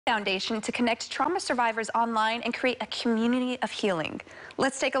Foundation to connect trauma survivors online and create a community of healing.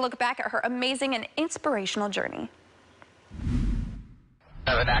 Let's take a look back at her amazing and inspirational journey.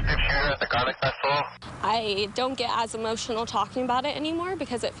 I have an active shooter at the Garlic Festival. I don't get as emotional talking about it anymore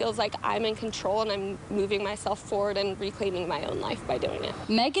because it feels like I'm in control and I'm moving myself forward and reclaiming my own life by doing it.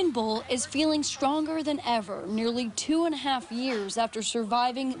 Megan Bull is feeling stronger than ever nearly 2.5 years after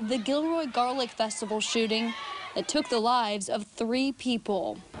surviving the Gilroy Garlic Festival shooting that took the lives of 3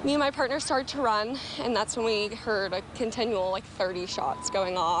 people. Me and my partner started to run, and that's when we heard a continual 30 shots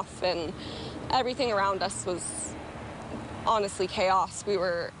going off, and everything around us was honestly chaos. We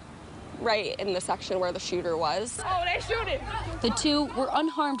were right in the section where the shooter was. Oh, they shooting! The 2 were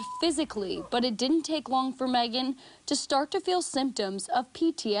unharmed physically, but it didn't take long for Megan to start to feel symptoms of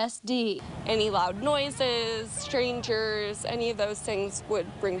PTSD. Any loud noises, strangers, any of those things would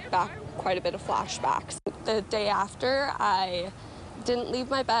bring back quite a bit of flashbacks. The day after, I didn't leave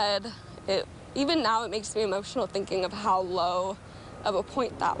my bed. Even now, it makes me emotional thinking of how low of a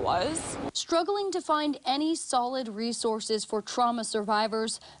point that was. Struggling to find any solid resources for trauma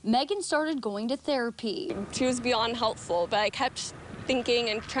survivors, Megan started going to therapy. She was beyond helpful, but I kept thinking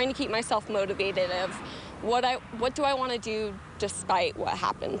and trying to keep myself motivated of what do I want to do despite what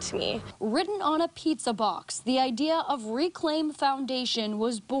happened to me. Written on a pizza box, the idea of Reclaim Foundation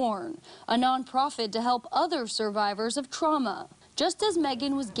was born, a nonprofit to help other survivors of trauma. Just as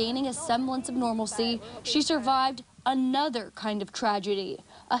Megan was gaining a semblance of normalcy, she survived another kind of tragedy,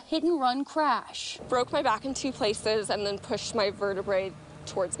 a hit-and-run crash. Broke my back in 2 places and then pushed my vertebrae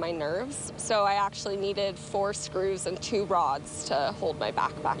towards my nerves. So I actually needed 4 screws and 2 rods to hold my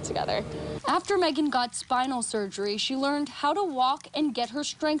back together. After Megan got spinal surgery, she learned how to walk and get her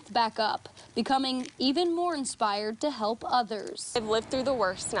strength back up, becoming even more inspired to help others. I've lived through the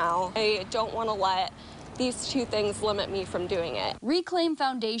worst now. I don't want to let these 2 things limit me from doing it. Reclaim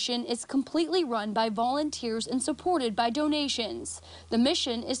Foundation is completely run by volunteers and supported by donations. The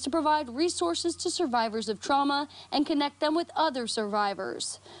mission is to provide resources to survivors of trauma and connect them with other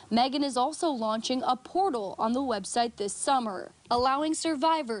survivors. Megan is also launching a portal on the website this summer, allowing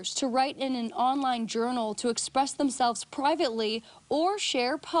survivors to write in an online journal to express themselves privately or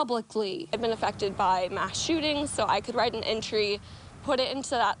share publicly. I've been affected by mass shootings, so I could write an entry, put it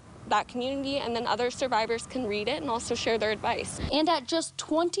into that community, and then other survivors can read it and also share their advice. And at just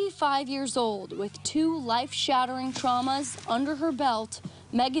 25 years old, with 2 life-shattering traumas under her belt,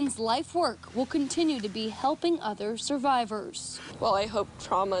 Megan's life work will continue to be helping other survivors. Well, I hope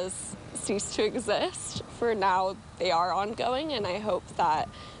traumas cease to exist. For now, they are ongoing, and I hope that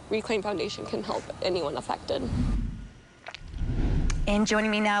Reclaim Foundation can help anyone affected. And joining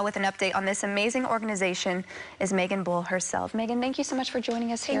me now with an update on this amazing organization is Megan Bull herself. Megan, thank you so much for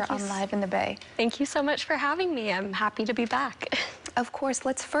joining us here on Live in the Bay. Thank you so much for having me. I'm happy to be back. Of course,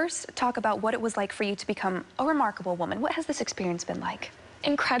 let's first talk about what it was like for you to become a remarkable woman. What has this experience been like?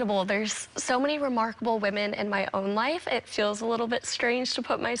 Incredible. There's so many remarkable women in my own life. It feels a little bit strange to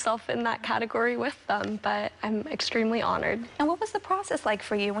put myself in that category with them, but I'm extremely honored. And what was the process like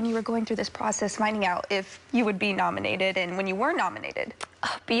for you when you were going through this process, finding out if you would be nominated and when you were nominated?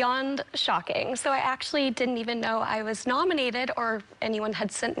 Beyond shocking. So I actually didn't even know I was nominated or anyone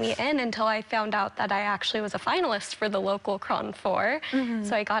had sent me in until I found out that I actually was a finalist for the local KRON 4.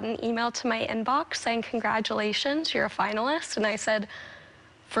 So I got an email to my inbox saying, "Congratulations, you're a finalist." And I said,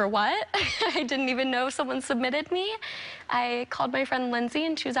 "For what?" I didn't even know someone submitted me. I called my friend Lindsay,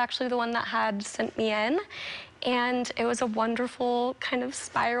 and she was actually the one that had sent me in. And it was a wonderful kind of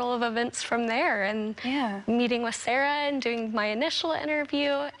spiral of events from there. And meeting with Sarah and doing my initial interview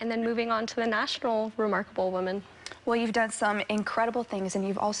and then moving on to the National Remarkable Woman. Well, you've done some incredible things, and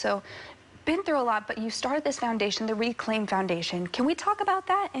you've also been through a lot, but you started this foundation, the Reclaim Foundation. Can we talk about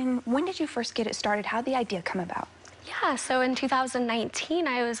that? And when did you first get it started? How did the idea come about? Yeah, so in 2019,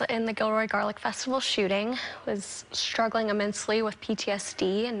 I was in the Gilroy Garlic Festival shooting, was struggling immensely with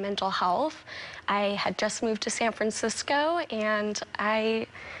PTSD and mental health. I had just moved to San Francisco, and I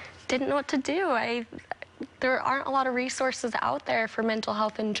didn't know what to do. There aren't a lot of resources out there for mental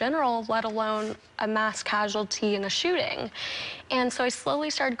health in general, let alone a mass casualty in a shooting. And so I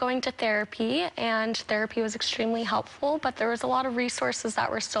slowly started going to therapy, and therapy was extremely helpful, but there was a lot of resources that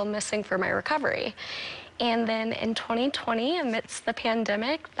were still missing for my recovery. And then in 2020, amidst the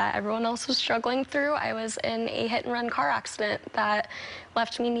pandemic that everyone else was struggling through, I was in a hit-and-run car accident that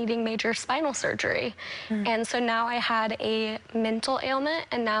left me needing major spinal surgery. And so now I had a mental ailment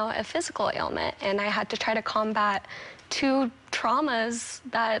and now a physical ailment, and I had to try to combat 2 traumas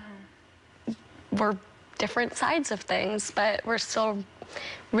that were different sides of things, but were still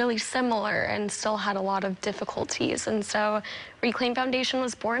really similar and still had a lot of difficulties. And so Reclaim Foundation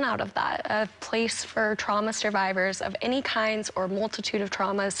was born out of that, a place for trauma survivors of any kinds or multitude of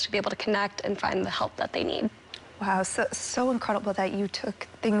traumas to be able to connect and find the help that they need. Wow, so incredible that you took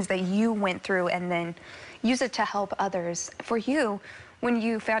things that you went through and then use it to help others. For you, when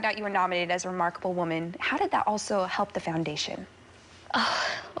you found out you were nominated as a remarkable woman, how did that also help the foundation?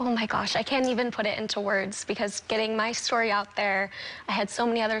 Oh my gosh, I can't even put it into words, because getting my story out there, I had so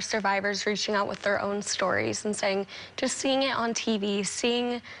many other survivors reaching out with their own stories and saying, just seeing it on TV,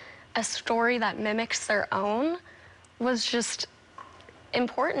 seeing a story that mimics their own was just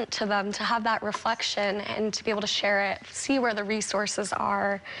important to them, to have that reflection and to be able to share it, see where the resources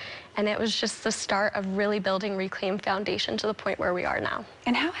are. And it was just the start of really building Reclaim Foundation to the point where we are now.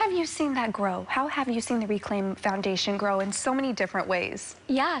 And how have you seen that grow? How have you seen the Reclaim Foundation grow in so many different ways?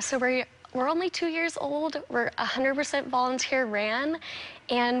 Yeah, so we're only 2 years old. We're 100% volunteer ran,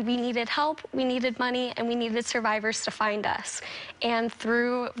 and we needed help, we needed money, and we needed survivors to find us. And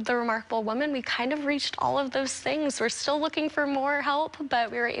through The Remarkable Woman, we kind of reached all of those things. We're still looking for more help,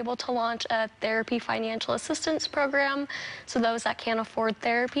 but we were able to launch a therapy financial assistance program, so those that can't afford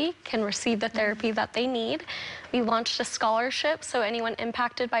therapy can receive the therapy that they need. We launched a scholarship so anyone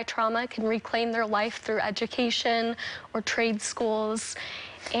impacted by trauma can reclaim their life through education or trade schools.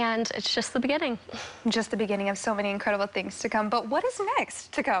 And it's just the beginning. Just the beginning of so many incredible things to come. But what is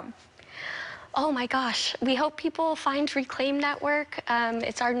next to come? Oh my gosh, we hope people find Reclaim Network.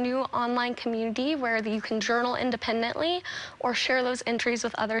 It's our new online community where you can journal independently or share those entries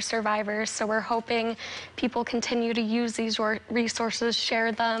with other survivors. So we're hoping people continue to use these resources,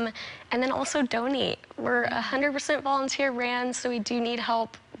 share them, and then also donate. We're 100% volunteer ran, so we do need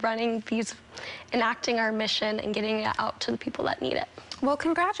help running these, enacting our mission and getting it out to the people that need it. Well,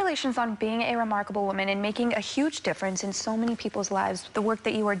 congratulations on being a remarkable woman and making a huge difference in so many people's lives. The work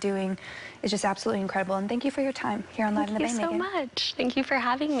that you are doing is just absolutely incredible. And thank you for your time here on Live in the Bay, Megan. Thank you so much. Thank you for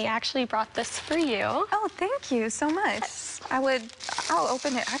having me. I actually brought this for you. Oh, thank you so much. Yes. I'll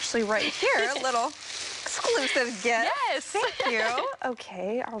open it actually right here. A little exclusive gift. Yes. Thank you.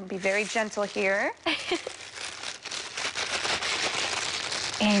 Okay, I'll be very gentle here.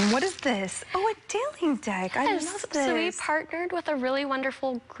 And what is this? Oh, a dealing deck. I love this. So we partnered with a really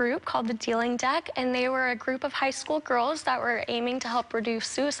wonderful group called the Dealing Deck, and they were a group of high school girls that were aiming to help reduce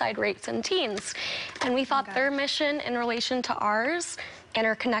suicide rates in teens. And we thought their mission in relation to ours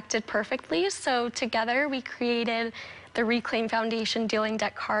interconnected perfectly. So together we created the Reclaim Foundation Dealing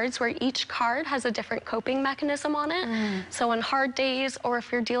Deck cards, where each card has a different coping mechanism on it. So on hard days, or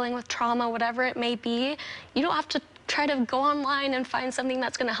if you're dealing with trauma, whatever it may be, you don't have to try to go online and find something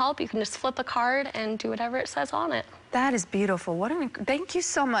that's going to help. You can just flip a card and do whatever it says on it. That is beautiful. Thank you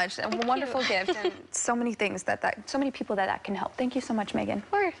so much. A wonderful gift, and so many things so many people that can help. Thank you so much, Megan.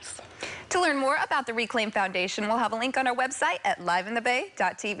 Of course. To learn more about the Reclaim Foundation, we'll have a link on our website at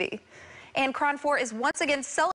liveinthebay.tv. And KRON 4 is once again celebrating